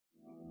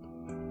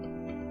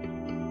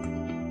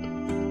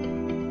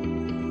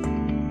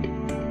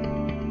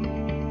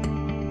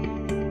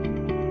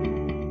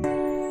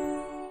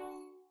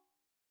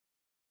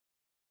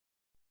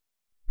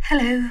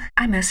Hello,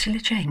 I'm Ursula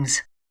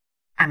James.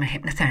 I'm a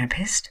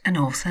hypnotherapist, an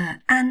author,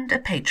 and a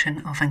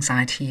patron of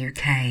Anxiety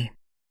UK.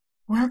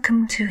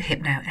 Welcome to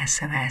Hypno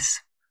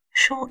SOS,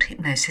 short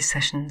hypnosis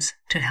sessions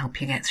to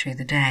help you get through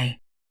the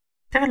day.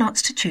 There are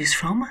lots to choose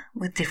from,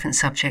 with different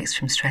subjects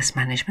from stress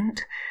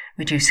management,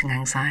 reducing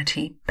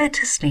anxiety,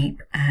 better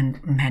sleep,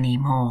 and many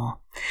more.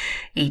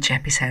 Each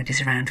episode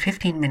is around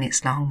 15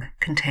 minutes long,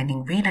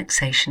 containing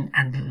relaxation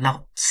and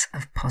lots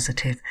of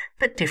positive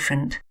but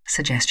different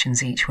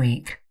suggestions each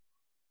week.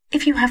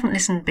 If you haven't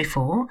listened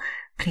before,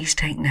 please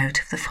take note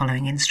of the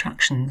following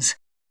instructions.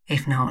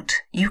 If not,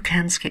 you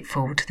can skip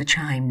forward to the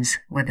chimes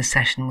where the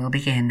session will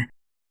begin.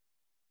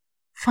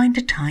 Find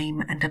a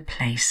time and a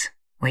place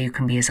where you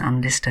can be as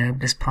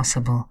undisturbed as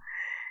possible.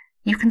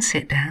 You can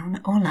sit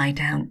down or lie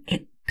down,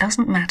 it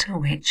doesn't matter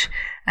which,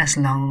 as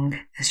long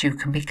as you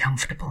can be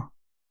comfortable.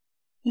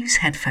 Use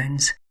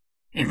headphones.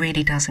 It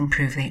really does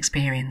improve the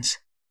experience.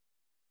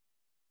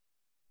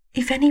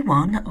 If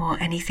anyone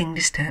or anything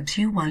disturbs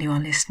you while you are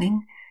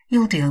listening,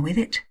 you'll deal with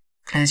it.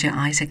 Close your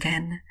eyes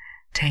again,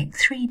 take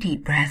 3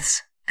 deep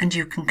breaths, and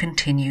you can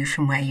continue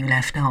from where you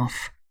left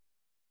off.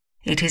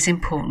 It is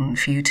important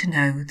for you to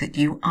know that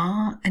you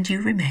are and you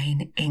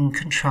remain in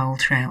control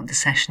throughout the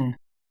session,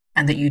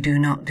 and that you do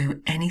not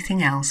do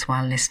anything else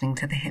while listening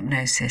to the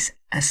hypnosis,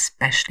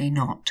 especially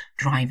not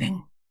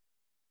driving.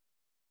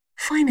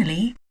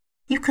 Finally,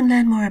 you can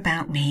learn more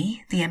about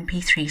me, the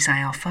MP3s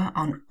I offer,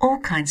 on all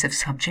kinds of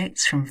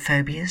subjects from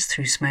phobias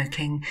through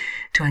smoking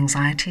to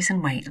anxieties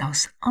and weight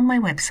loss on my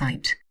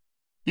website.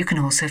 You can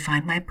also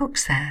find my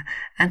books there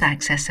and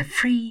access a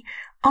free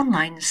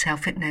online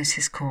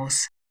self-hypnosis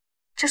course.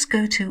 Just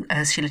go to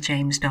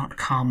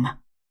ursulajames.com.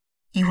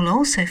 You will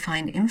also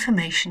find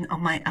information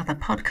on my other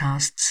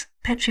podcasts,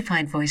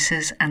 Petrified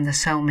Voices and The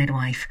Soul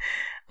Midwife,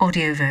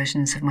 audio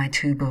versions of my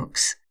 2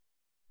 books.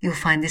 You'll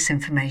find this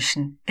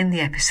information in the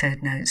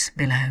episode notes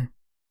below.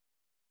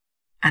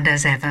 And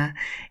as ever,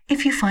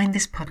 if you find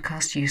this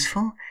podcast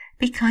useful,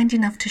 be kind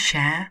enough to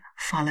share,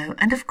 follow,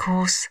 and of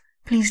course,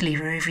 please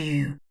leave a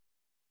review.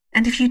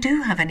 And if you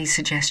do have any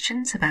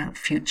suggestions about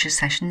future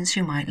sessions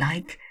you might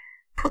like,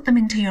 put them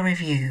into your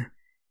review.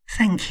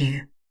 Thank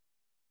you.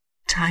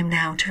 Time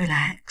now to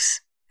relax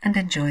and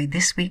enjoy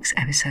this week's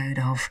episode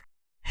of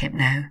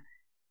Hypno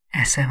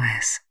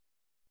SOS.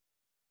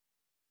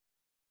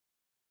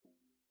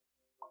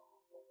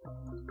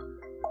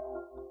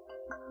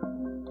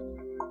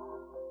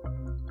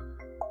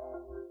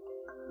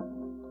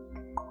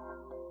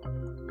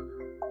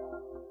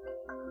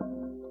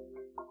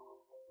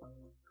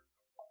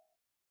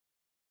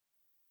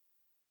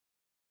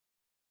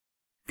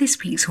 This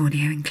week's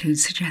audio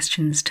includes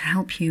suggestions to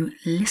help you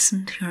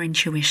listen to your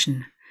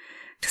intuition,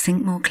 to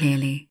think more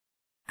clearly,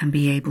 and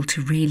be able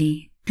to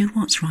really do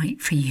what's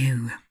right for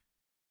you.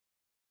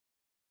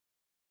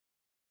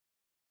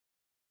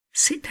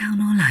 Sit down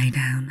or lie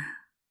down.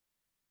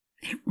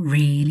 It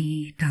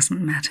really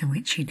doesn't matter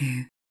which you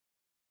do.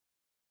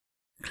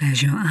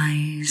 Close your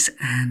eyes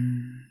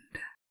and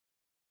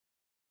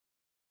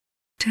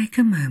take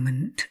a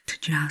moment to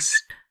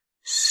just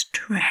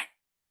stretch.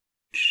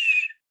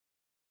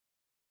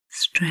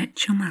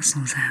 Stretch your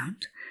muscles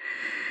out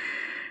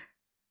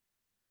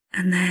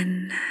and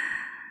then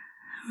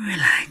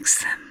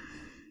relax them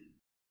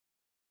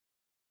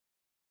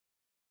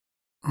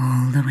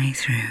all the way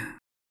through.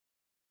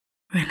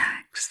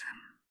 Relax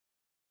them.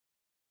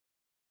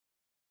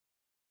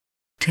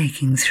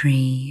 Taking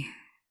 3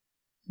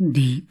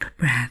 deep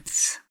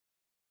breaths.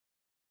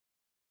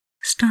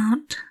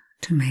 Start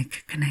to make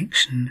a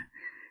connection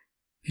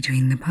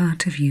between the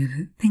part of you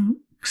that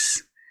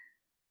thinks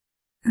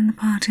and the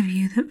part of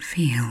you that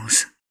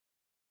feels.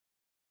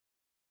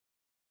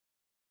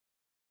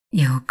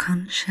 Your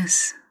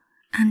conscious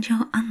and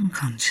your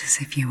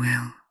unconscious, if you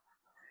will.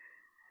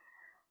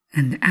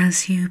 And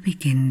as you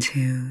begin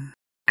to,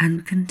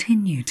 and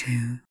continue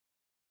to,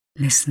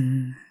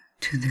 listen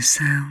to the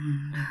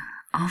sound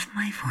of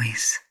my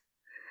voice,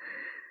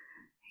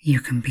 you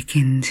can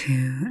begin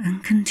to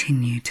and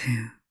continue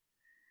to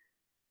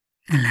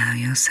allow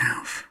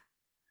yourself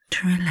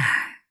to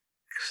relax.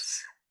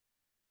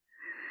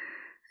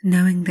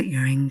 Knowing that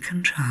you're in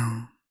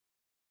control,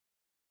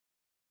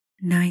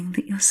 knowing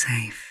that you're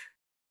safe,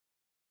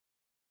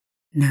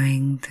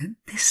 knowing that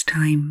this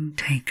time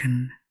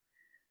taken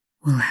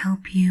will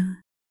help you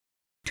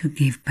to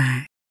give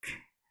back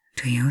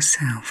to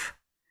yourself,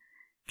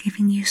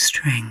 giving you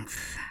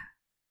strength,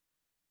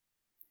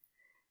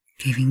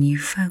 giving you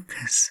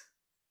focus,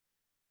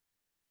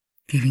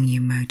 giving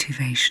you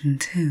motivation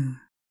too,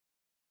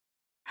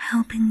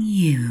 helping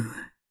you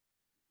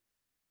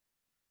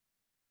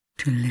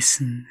to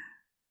listen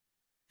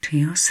to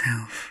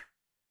yourself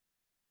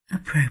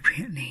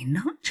appropriately,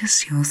 not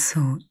just your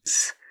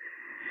thoughts,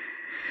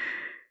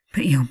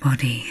 but your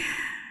body,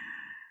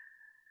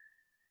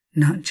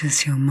 not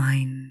just your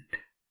mind,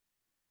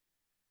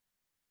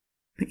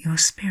 but your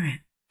spirit,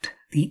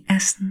 the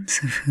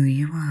essence of who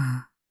you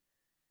are,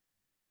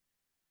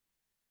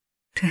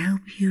 to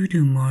help you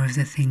do more of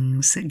the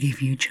things that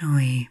give you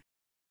joy,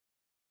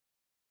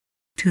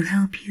 to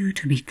help you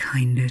to be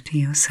kinder to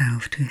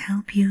yourself, to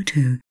help you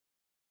to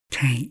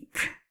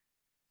take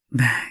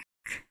back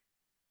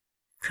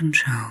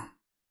control.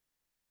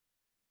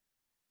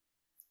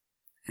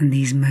 And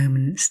these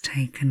moments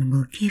taken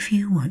will give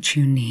you what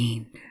you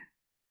need.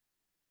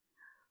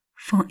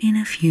 For in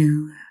a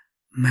few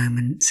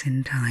moments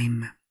in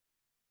time,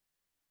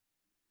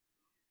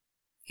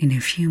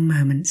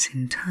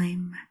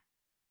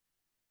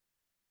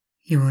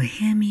 you will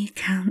hear me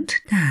count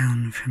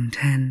down from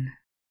 10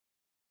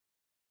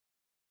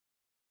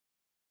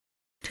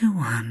 to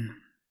 1,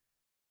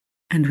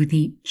 and with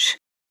each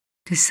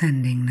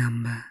descending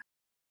number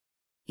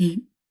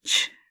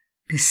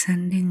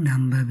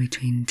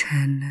between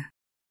 10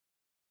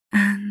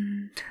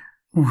 and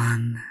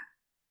 1,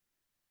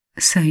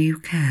 so you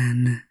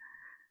can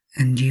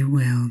and you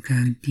will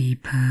go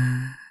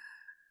deeper,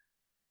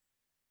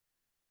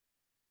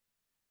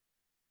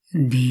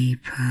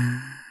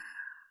 deeper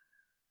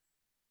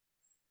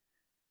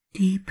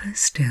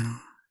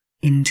still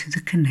into the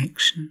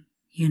connection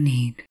you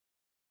need,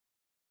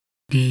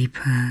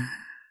 deeper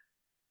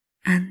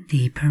and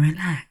deeper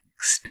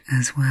relaxed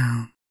as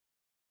well.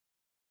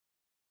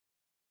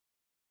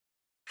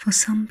 For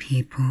some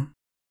people,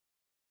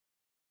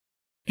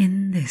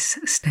 in this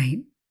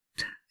state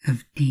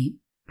of deep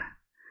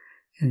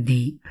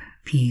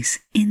peace,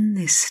 in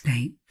this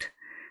state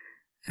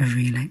of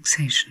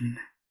relaxation,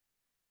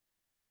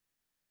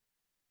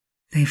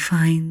 they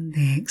find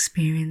they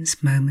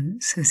experience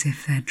moments as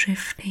if they're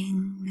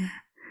drifting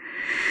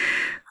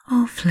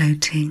or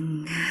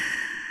floating,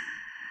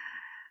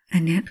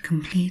 and yet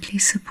completely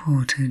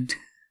supported,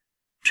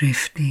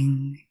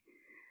 drifting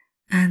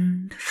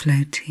and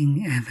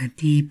floating ever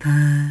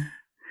deeper,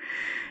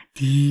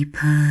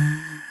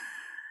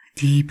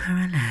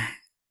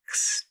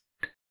 relaxed,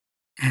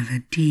 ever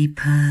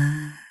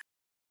deeper,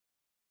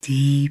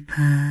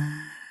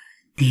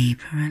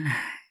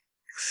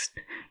 relaxed.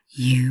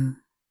 You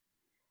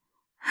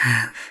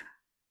have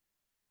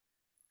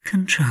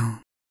control,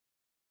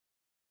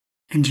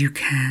 and you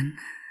can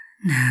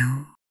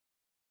now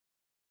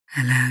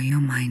allow your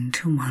mind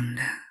to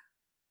wander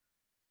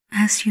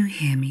as you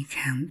hear me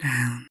count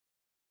down,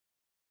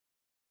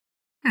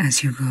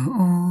 as you go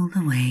all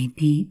the way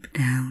deep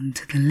down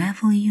to the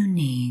level you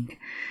need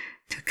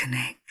to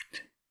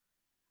connect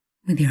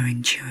with your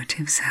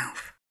intuitive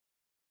self.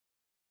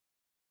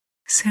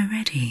 So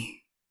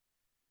ready?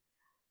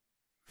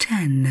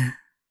 10.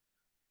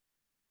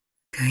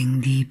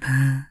 Going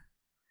deeper,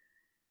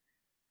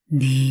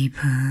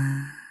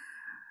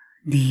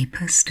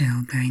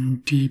 still,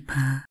 going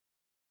deeper,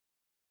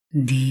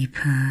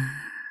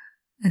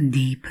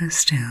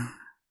 still.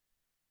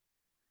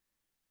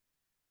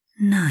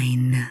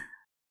 9.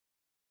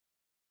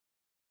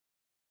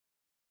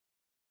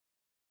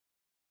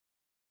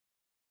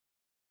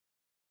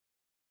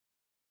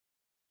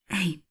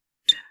 8.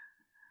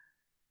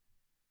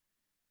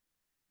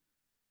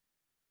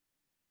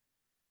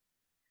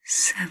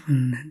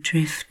 7.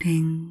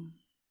 Drifting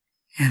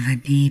ever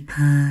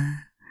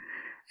deeper,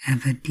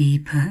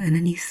 and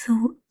any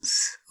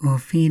thoughts or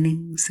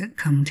feelings that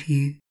come to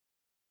you,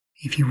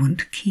 if you want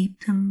to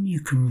keep them,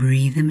 you can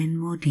breathe them in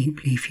more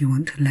deeply. If you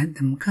want to let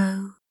them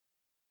go,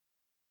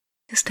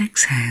 just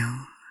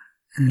exhale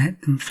and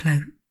let them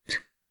float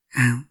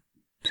out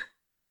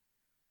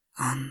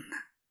on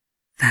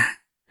that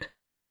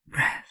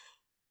breath.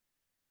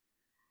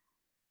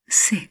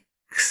 6.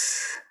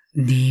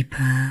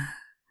 Deeper,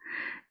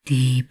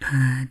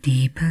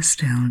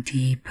 still,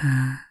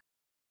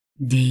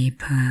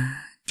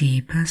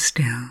 deeper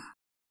still.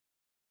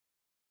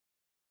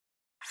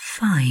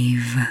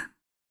 5.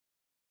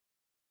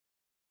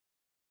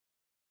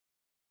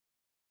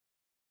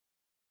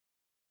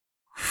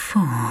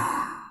 4.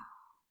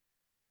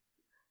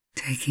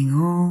 Taking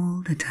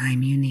all the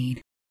time you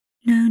need.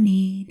 No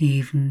need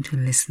even to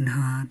listen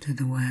hard to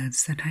the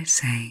words that I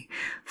say,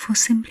 for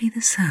simply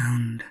the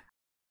sound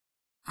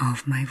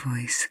of my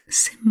voice,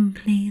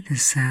 simply the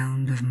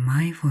sound of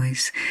my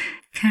voice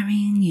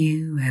carrying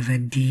you ever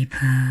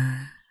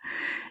deeper,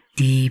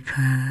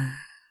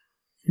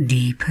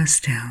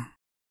 still.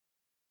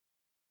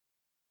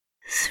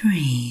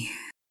 3.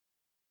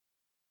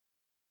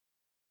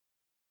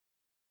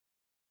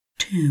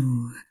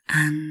 2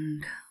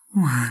 and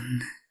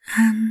 1,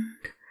 and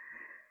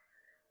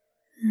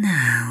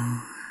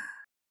now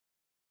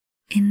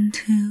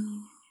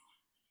into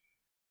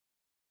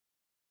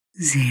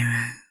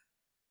 0.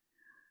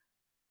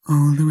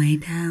 All the way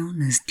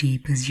down as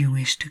deep as you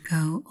wish to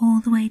go, all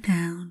the way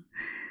down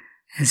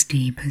as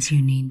deep as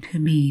you need to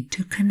be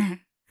to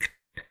connect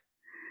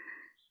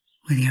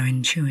with your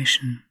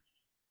intuition.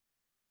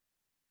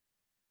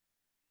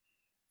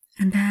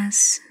 And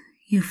as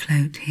you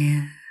float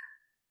here,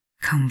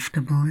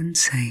 comfortable and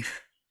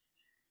safe,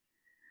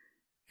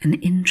 an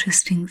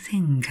interesting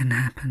thing can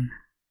happen.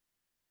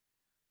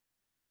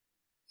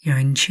 Your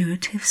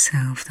intuitive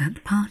self,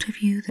 that part of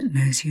you that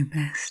knows you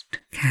best,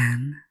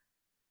 can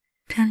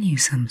tell you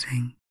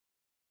something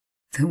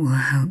that will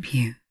help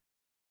you.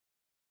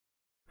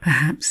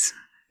 Perhaps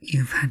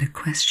you've had a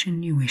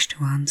question you wish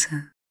to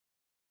answer,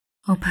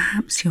 Or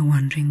perhaps you're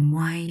wondering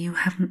why you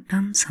haven't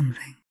done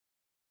something.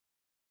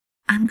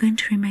 I'm going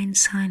to remain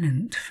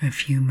silent for a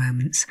few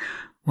moments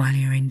while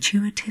your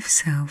intuitive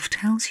self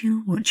tells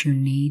you what you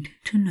need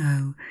to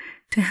know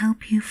to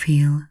help you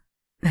feel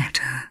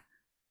better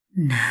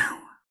now.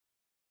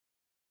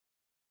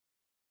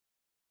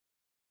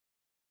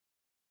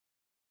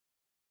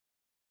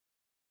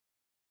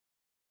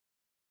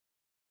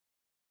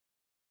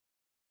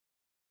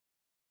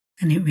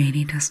 And it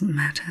really doesn't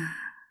matter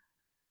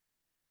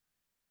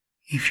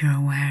if you're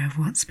aware of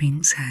what's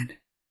being said.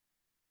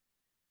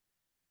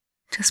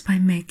 Just by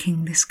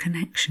making this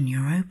connection,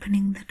 you're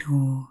opening the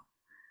door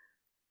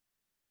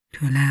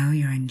to allow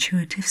your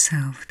intuitive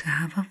self to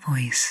have a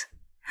voice,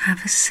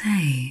 have a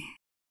say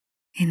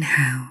in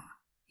how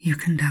you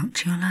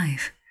conduct your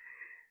life.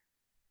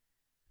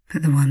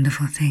 But the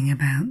wonderful thing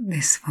about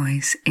this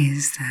voice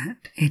is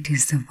that it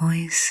is the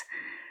voice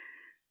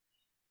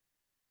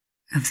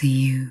of the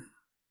you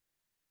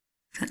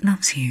that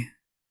loves you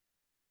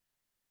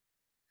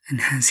and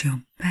has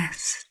your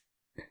best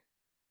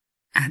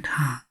at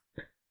heart.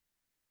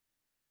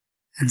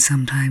 And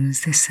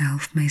sometimes this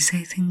self may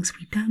say things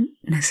we don't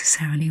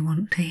necessarily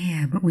want to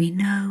hear, but we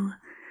know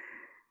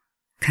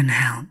can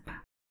help.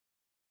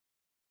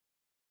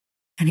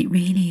 And it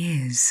really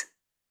is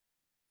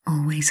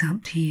always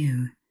up to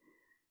you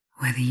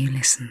whether you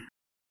listen.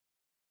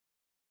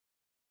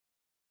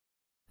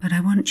 But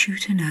I want you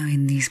to know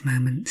in these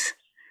moments,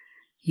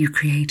 you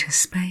create a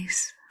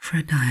space for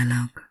a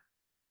dialogue,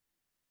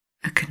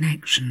 a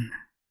connection,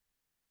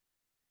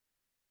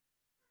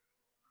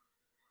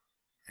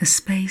 a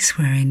space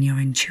wherein your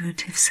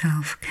intuitive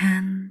self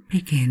can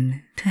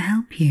begin to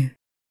help you,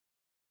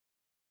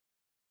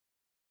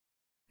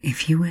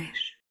 if you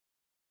wish.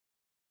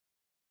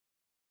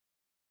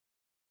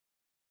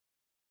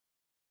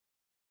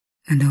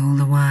 And all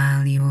the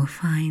while you will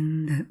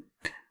find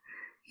that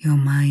your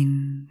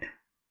mind,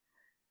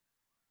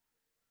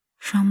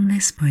 from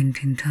this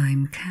point in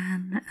time,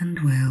 can and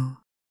will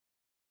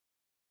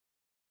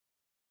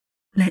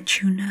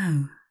let you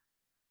know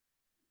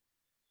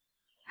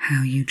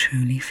how you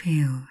truly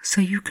feel, so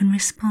you can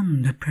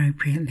respond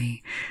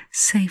appropriately,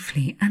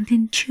 safely and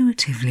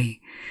intuitively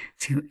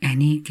to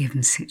any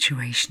given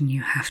situation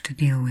you have to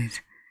deal with.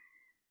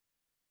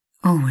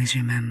 Always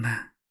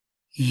remember,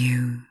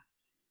 you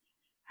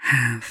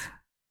have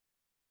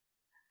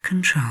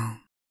control.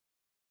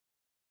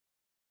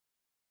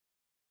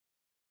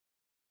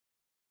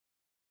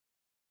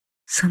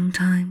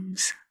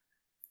 Sometimes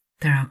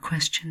there are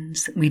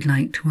questions that we'd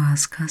like to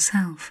ask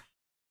ourselves.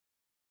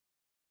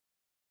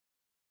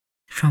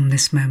 From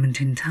this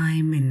moment in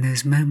time, in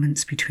those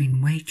moments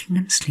between waking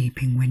and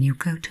sleeping when you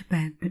go to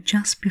bed but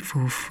just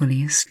before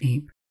fully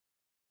asleep,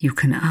 you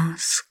can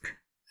ask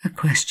a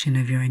question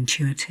of your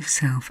intuitive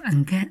self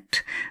and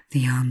get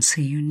the answer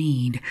you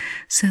need,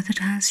 so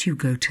that as you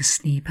go to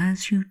sleep,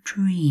 as you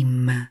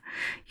dream,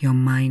 your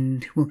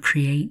mind will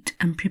create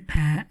and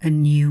prepare a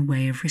new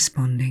way of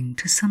responding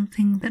to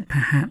something that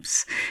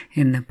perhaps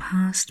in the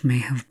past may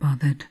have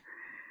bothered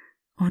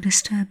or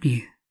disturbed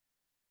you,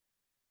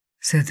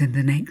 so that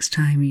the next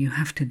time you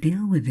have to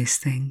deal with this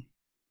thing,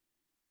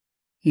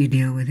 you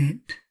deal with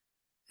it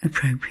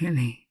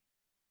appropriately.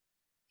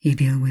 You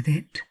deal with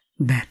it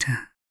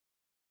better.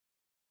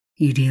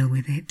 You deal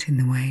with it in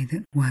the way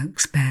that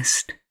works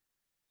best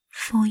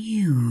for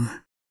you.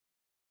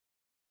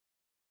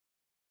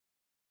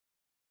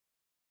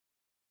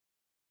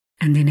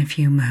 And in a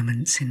few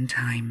moments in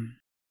time,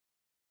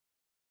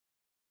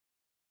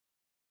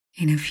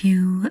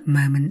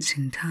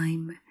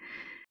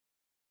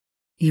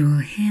 you will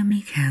hear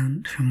me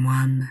count from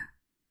 1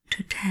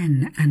 to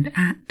 10, and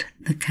at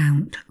the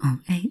count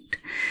of 8,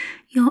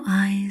 your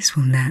eyes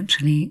will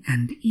naturally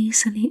and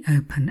easily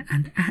open,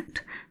 and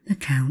at the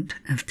count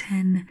of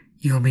 10,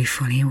 you'll be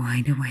fully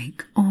wide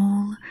awake.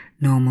 All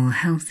normal,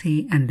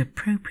 healthy and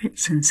appropriate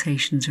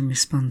sensations and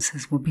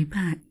responses will be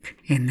back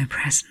in the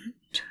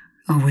present.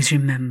 Always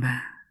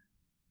remember,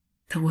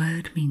 the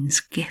word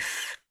means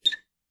gift.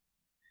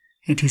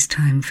 It is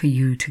time for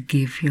you to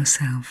give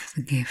yourself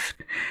the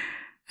gift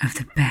of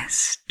the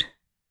best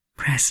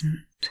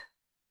present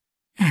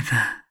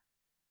ever.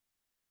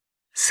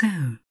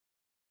 So,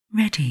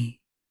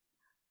 ready?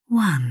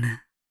 1,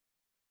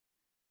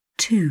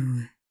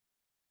 2,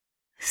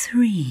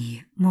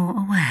 3, more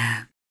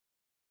aware.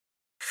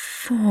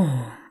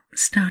 4,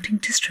 starting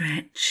to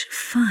stretch.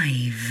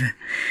 5,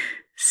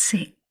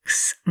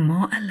 6,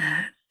 more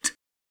alert.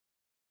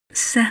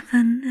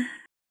 7,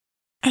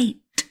 8,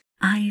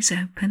 eyes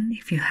open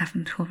if you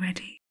haven't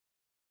already.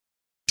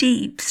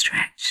 Deep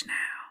stretch now.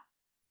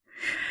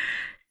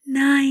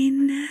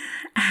 9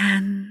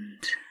 and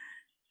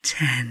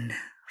 10,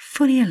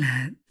 fully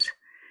alert,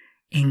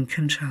 in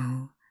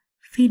control,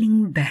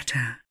 feeling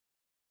better,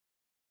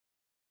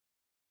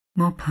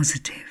 more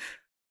positive.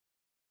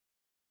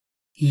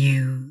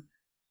 You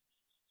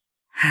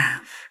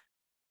have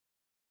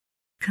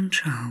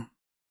control.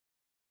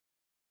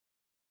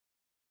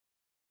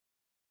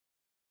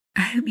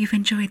 I hope you've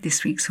enjoyed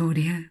this week's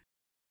audio.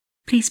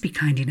 Please be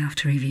kind enough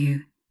to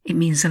review It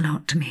means a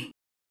lot to me.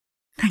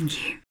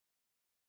 Thank you.